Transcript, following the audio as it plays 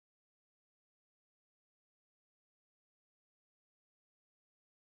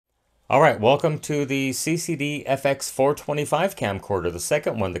Alright, welcome to the CCD-FX425 camcorder, the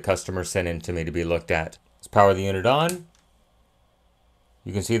second one the customer sent in to me to be looked at. Let's power the unit on.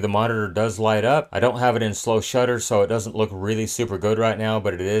 You can see the monitor does light up. I don't have it in slow shutter, so it doesn't look really super good right now,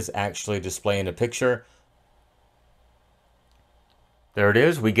 but it is actually displaying a picture. There it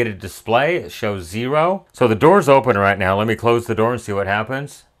is. We get a display. It shows 0. So the door's open right now. Let me close the door and see what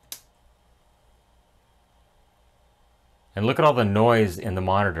happens. And look at all the noise in the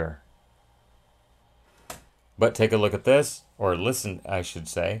monitor. But take a look at this, or listen, I should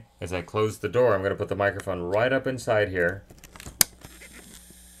say. As I close the door, I'm going to put the microphone right up inside here.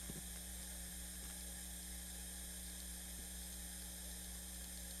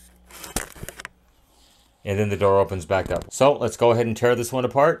 And then the door opens back up. So let's go ahead and tear this one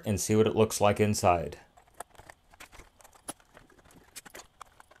apart and see what it looks like inside.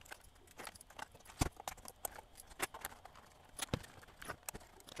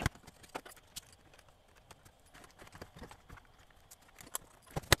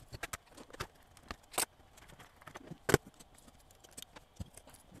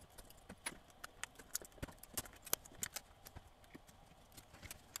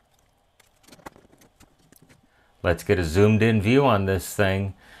 Let's get a zoomed in view on this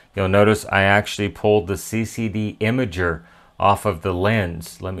thing. You'll notice I actually pulled the CCD imager off of the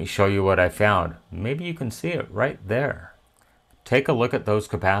lens. Let me show you what I found. Maybe you can see it right there. Take a look at those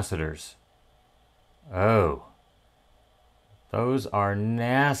capacitors. Oh, those are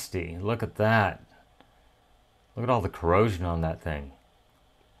nasty. Look at that. Look at all the corrosion on that thing.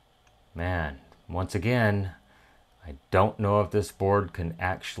 Man, once again, I don't know if this board can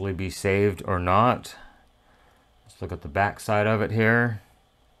actually be saved or not. Let's look at the back side of it here.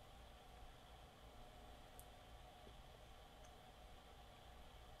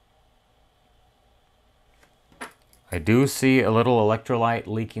 I do see a little electrolyte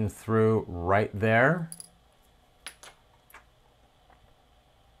leaking through right there.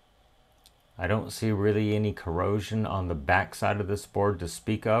 I don't see really any corrosion on the back side of this board to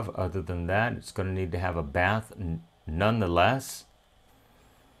speak of. Other than that, it's going to need to have a bath nonetheless.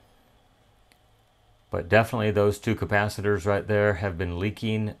 But definitely those two capacitors right there have been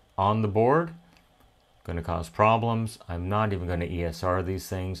leaking on the board. Going to cause problems. I'm not even going to ESR these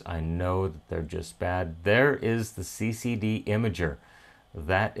things. I know that they're just bad. There is the CCD imager.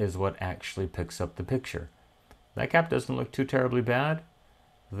 That is what actually picks up the picture. That cap doesn't look too terribly bad.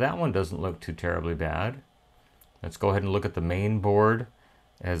 That one doesn't look too terribly bad. Let's go ahead and look at the main board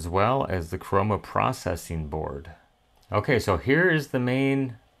as well as the chroma processing board. Okay, so here is the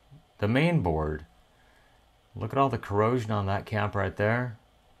main board. Look at all the corrosion on that cap right there.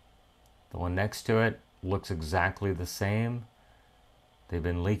 The one next to it looks exactly the same. They've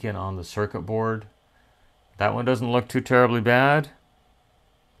been leaking on the circuit board. That one doesn't look too terribly bad.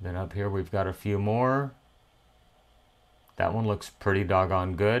 Then up here we've got a few more. That one looks pretty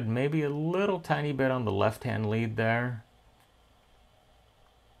doggone good. Maybe a little tiny bit on the left-hand lead there.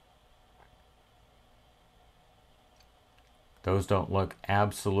 Those don't look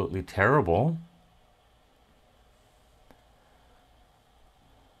absolutely terrible.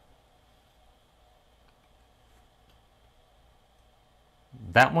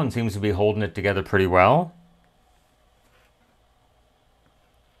 That one seems to be holding it together pretty well.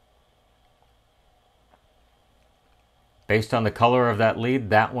 Based on the color of that lead,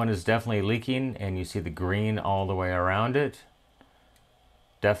 that one is definitely leaking, and you see the green all the way around it.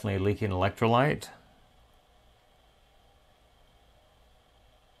 Definitely leaking electrolyte.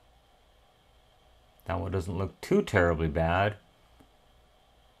 That one doesn't look too terribly bad.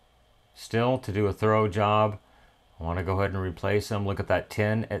 Still, to do a thorough job, I want to go ahead and replace them. Look at that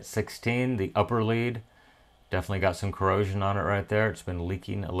 10 at 16, the upper lead. Definitely got some corrosion on it right there. It's been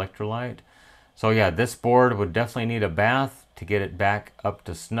leaking electrolyte. So yeah, this board would definitely need a bath to get it back up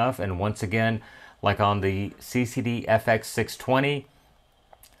to snuff. And once again, like on the CCD-FX425,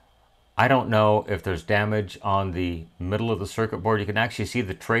 I don't know if there's damage on the middle of the circuit board. You can actually see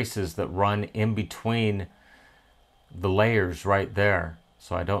the traces that run in between the layers right there.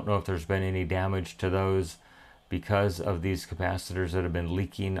 So I don't know if there's been any damage to those because of these capacitors that have been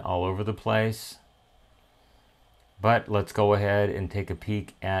leaking all over the place. But let's go ahead and take a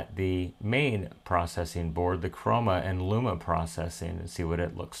peek at the main processing board, the chroma and luma processing, and see what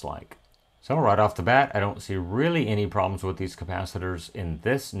it looks like. So right off the bat, I don't see really any problems with these capacitors in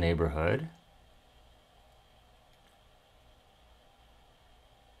this neighborhood.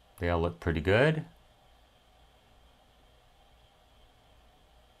 They all look pretty good.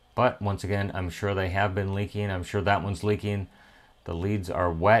 But once again, I'm sure they have been leaking. I'm sure that one's leaking. The leads are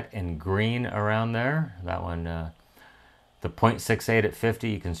wet and green around there. That one The 0.68 at 50,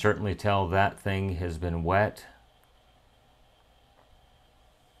 you can certainly tell that thing has been wet.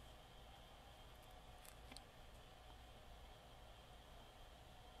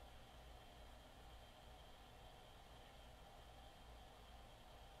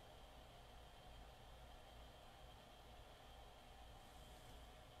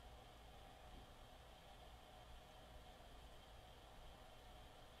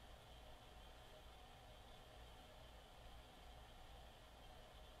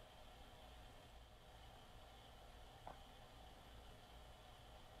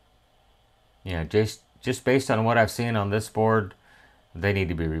 Yeah, just based on what I've seen on this board, they need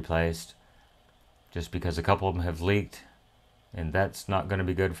to be replaced. Just because a couple of them have leaked, and that's not going to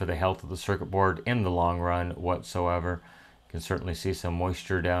be good for the health of the circuit board in the long run whatsoever. You can certainly see some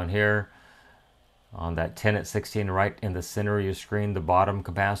moisture down here on that 10 at 16 right in the center of your screen. The bottom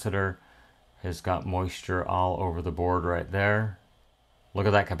capacitor has got moisture all over the board right there. Look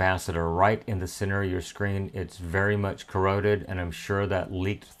at that capacitor right in the center of your screen. It's very much corroded, and I'm sure that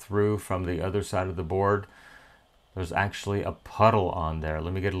leaked through from the other side of the board. There's actually a puddle on there.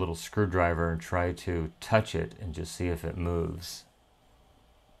 Let me get a little screwdriver and try to touch it and just see if it moves.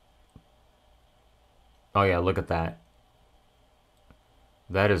 Oh yeah, look at that.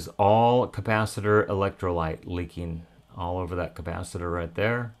 That is all capacitor electrolyte leaking all over that capacitor right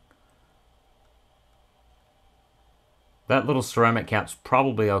there. That little ceramic cap's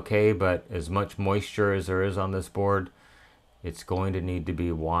probably okay, but as much moisture as there is on this board, it's going to need to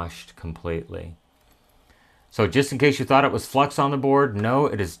be washed completely. So just in case you thought it was flux on the board, no,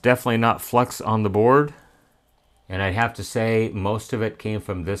 it is definitely not flux on the board. And I'd have to say most of it came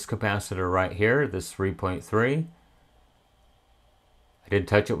from this capacitor right here, this 3.3. I did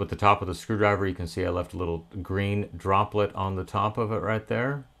touch it with the top of the screwdriver. You can see I left a little green droplet on the top of it right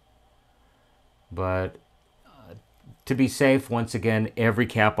there. But to be safe, once again, every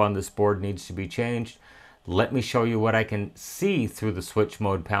cap on this board needs to be changed. Let me show you what I can see through the switch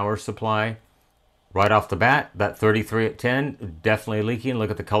mode power supply. Right off the bat, that 33 at 10, definitely leaking.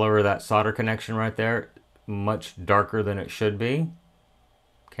 Look at the color of that solder connection right there. Much darker than it should be.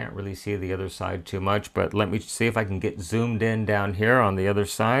 Can't really see the other side too much, but let me see if I can get zoomed in down here on the other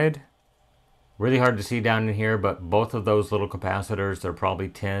side. Really hard to see down in here, but both of those little capacitors, they're probably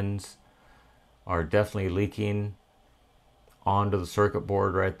 10s, are definitely leaking onto the circuit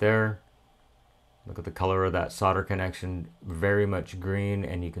board right there. Look at the color of that solder connection, very much green,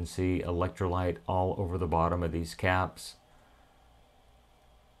 and you can see electrolyte all over the bottom of these caps.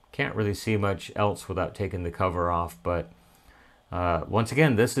 Can't really see much else without taking the cover off, but once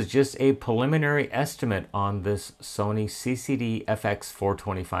again, this is just a preliminary estimate on this Sony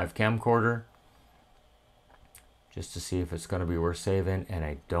CCD-FX425 camcorder, just to see if it's going to be worth saving, and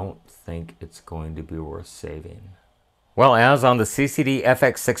I don't think it's going to be worth saving. Well, as on the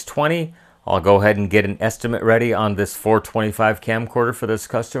CCD-FX620, I'll go ahead and get an estimate ready on this 425 camcorder for this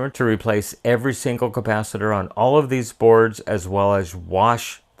customer to replace every single capacitor on all of these boards, as well as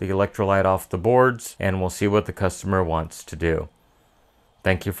wash the electrolyte off the boards, and we'll see what the customer wants to do.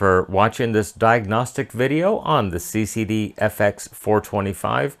 Thank you for watching this diagnostic video on the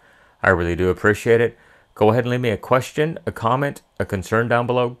CCD-FX425. I really do appreciate it. Go ahead and leave me a question, a comment, a concern down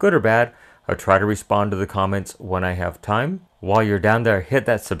below, good or bad. I'll try to respond to the comments when I have time. While you're down there, hit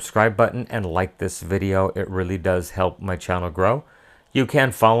that subscribe button and like this video. It really does help my channel grow. You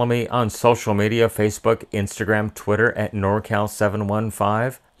can follow me on social media, Facebook, Instagram, Twitter at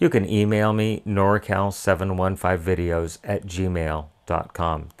NorCal715. You can email me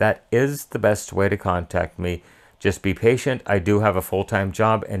norcal715videos@gmail.com. That is the best way to contact me. Just be patient. I do have a full-time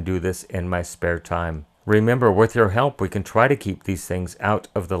job and do this in my spare time. Remember, with your help, we can try to keep these things out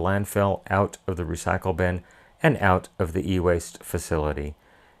of the landfill, out of the recycle bin, and out of the e-waste facility.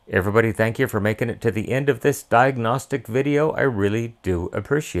 Everybody, thank you for making it to the end of this diagnostic video. I really do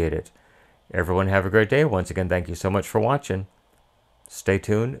appreciate it. Everyone have a great day. Once again, thank you so much for watching. Stay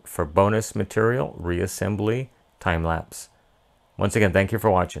tuned for bonus material, reassembly, time-lapse. Once again, thank you for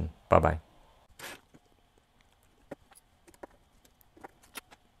watching. Bye-bye.